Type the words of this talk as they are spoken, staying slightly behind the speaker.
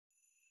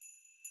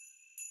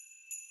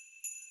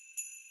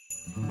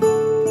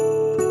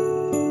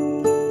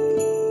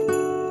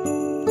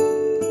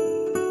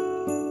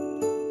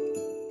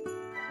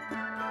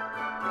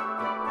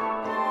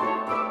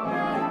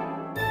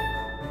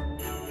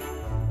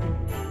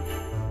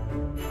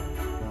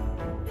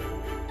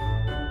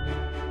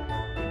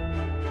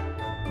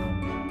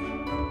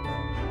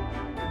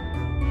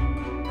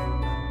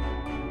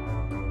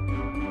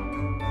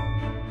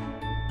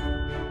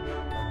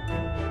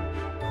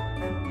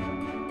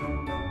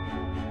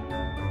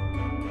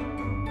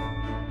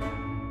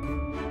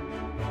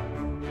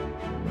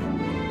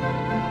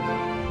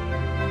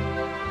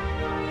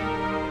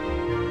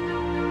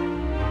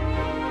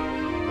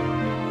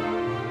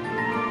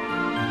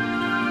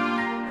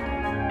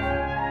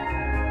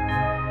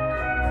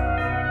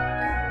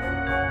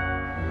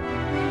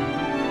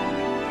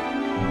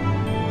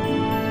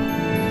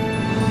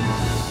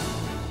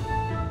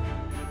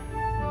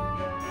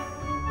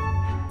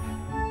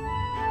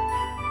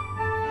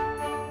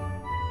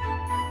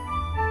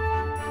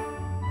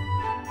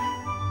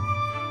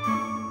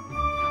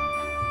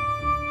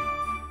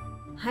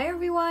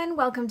everyone,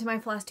 welcome to my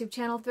FlossTube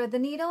channel, Thread the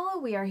Needle.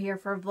 We are here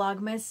for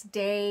Vlogmas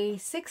day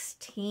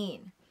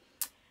 16.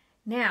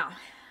 Now,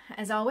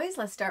 as always,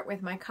 let's start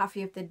with my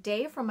coffee of the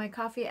day from my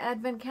coffee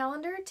advent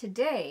calendar.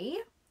 Today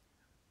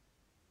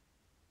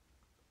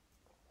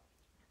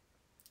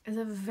is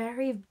a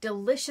very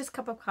delicious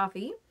cup of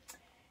coffee,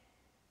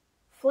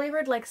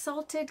 flavored like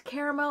salted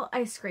caramel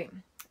ice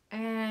cream.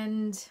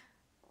 And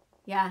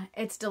yeah,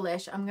 it's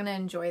delish. I'm gonna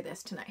enjoy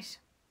this tonight.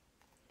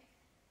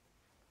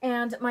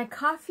 And my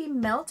coffee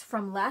melt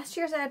from last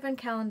year's advent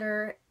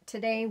calendar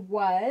today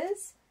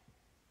was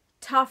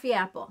toffee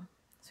apple.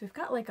 So we've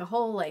got like a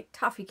whole like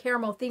toffee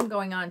caramel theme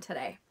going on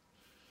today.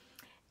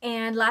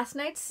 And last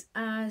night's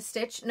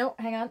stitch, no,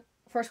 hang on.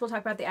 First we'll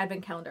talk about the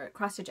advent calendar,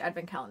 cross stitch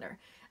advent calendar.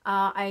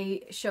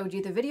 I showed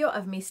you the video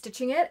of me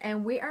stitching it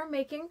and we are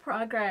making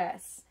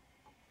progress.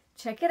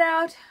 Check it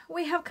out.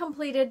 We have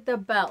completed the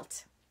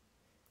belt.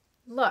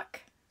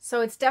 Look,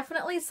 so it's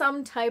definitely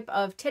some type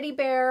of teddy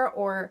bear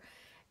or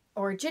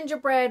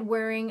gingerbread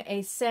wearing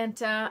a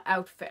Santa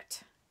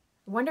outfit.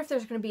 I wonder if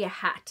there's going to be a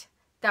hat.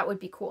 That would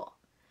be cool.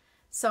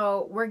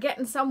 So we're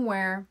getting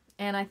somewhere,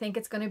 and I think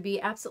it's going to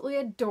be absolutely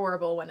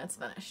adorable when it's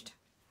finished.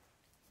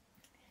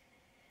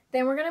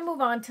 Then we're going to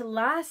move on to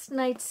last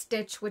night's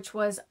stitch, which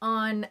was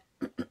on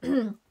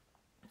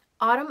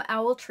Autumn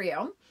Owl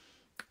Trio,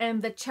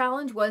 and the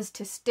challenge was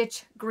to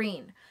stitch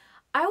green.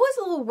 I was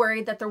a little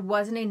worried that there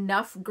wasn't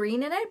enough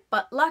green in it,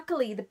 but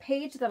luckily the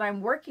page that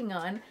I'm working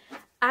on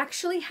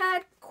actually had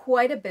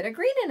quite a bit of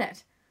green in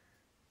it.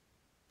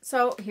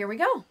 So here we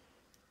go.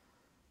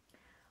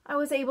 I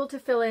was able to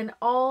fill in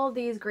all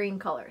these green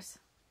colors.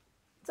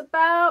 It's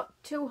about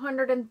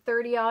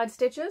 230 odd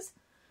stitches.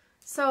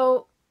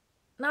 So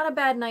not a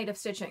bad night of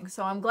stitching.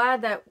 So I'm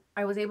glad that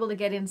I was able to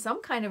get in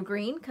some kind of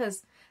green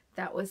because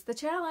that was the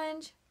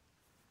challenge.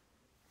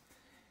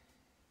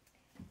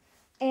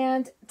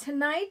 And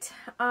tonight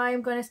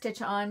I'm going to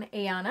stitch on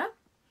Ayana.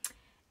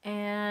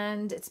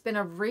 And it's been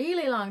a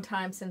really long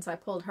time since I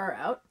pulled her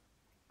out.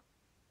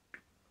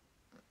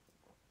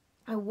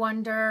 I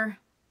wonder,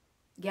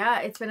 yeah,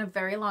 it's been a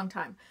very long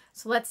time.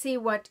 So let's see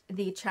what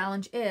the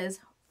challenge is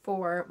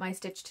for my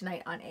stitch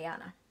tonight on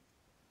Ayana.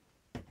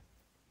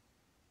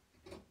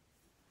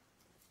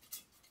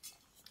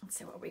 Let's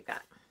see what we've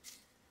got.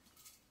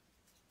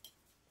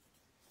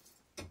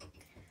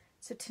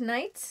 So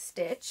tonight's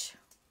stitch,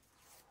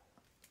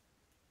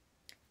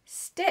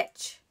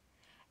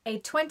 a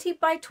 20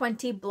 by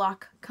 20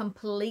 block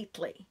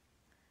completely.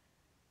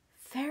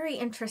 Very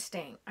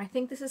interesting. I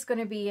think this is going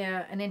to be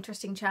an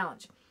interesting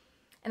challenge.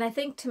 And I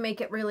think to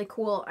make it really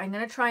cool, I'm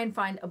going to try and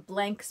find a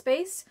blank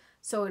space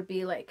so it would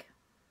be like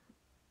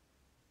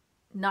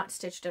not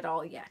stitched at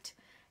all yet.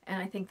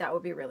 And I think that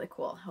would be really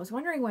cool. I was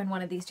wondering when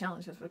one of these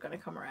challenges was going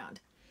to come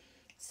around.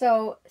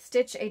 So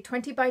stitch a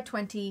 20 by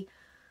 20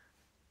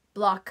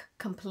 block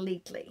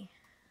completely.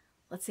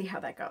 Let's see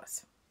how that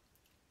goes.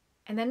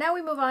 And then now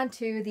we move on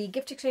to the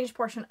gift exchange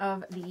portion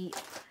of the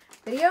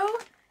video.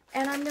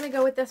 And I'm going to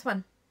go with this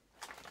one.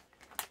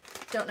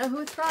 Don't know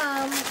who it's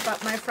from,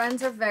 but my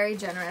friends are very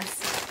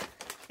generous.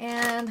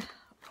 And,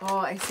 oh,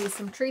 I see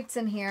some treats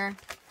in here.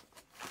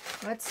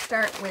 Let's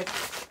start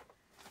with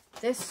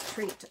this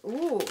treat.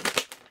 Ooh.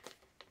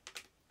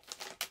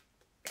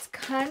 It's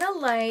kind of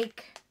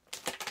like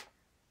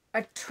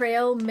a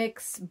trail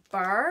mix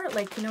bar.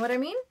 Like, you know what I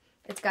mean?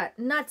 It's got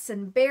nuts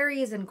and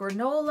berries and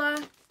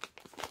granola.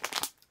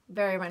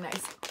 Very, very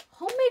nice.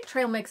 Homemade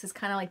trail mix is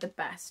kind of like the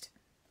best.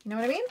 You know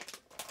what I mean?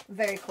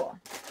 Very cool.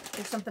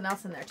 There's something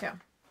else in there too.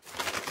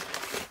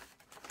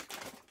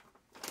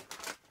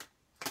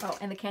 Oh,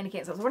 and the candy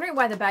canes. I was wondering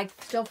why the bag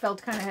still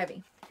felt kind of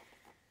heavy.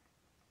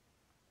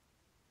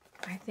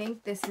 I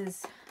think this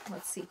is,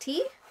 let's see,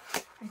 tea?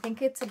 I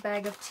think it's a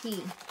bag of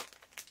tea.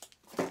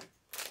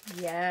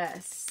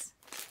 Yes.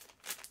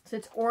 So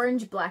it's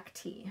orange black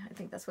tea. I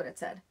think that's what it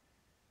said.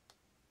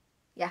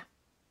 Yeah.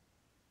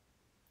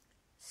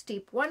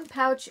 Steep 1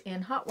 pouch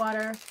in hot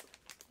water.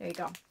 There you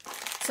go.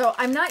 So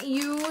I'm not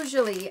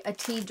usually a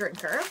tea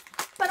drinker,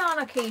 but on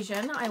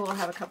occasion I will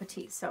have a cup of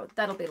tea. So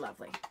that'll be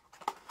lovely.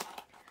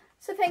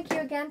 So thank you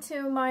again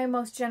to my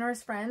most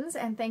generous friends,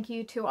 and thank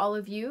you to all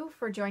of you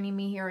for joining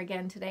me here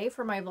again today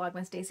for my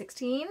Vlogmas Day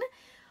 16.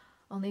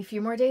 Only a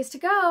few more days to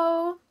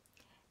go.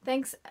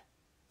 Thanks.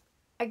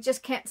 I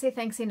just can't say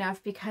thanks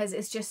enough because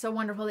it's just so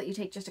wonderful that you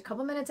take just a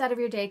couple minutes out of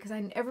your day because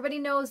everybody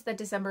knows that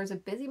December is a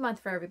busy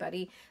month for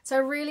everybody. So I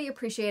really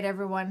appreciate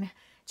everyone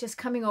just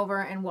coming over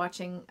and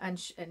watching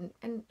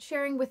and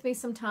sharing with me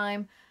some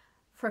time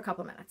for a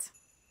couple minutes.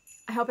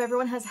 I hope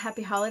everyone has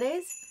happy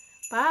holidays.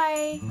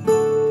 Bye.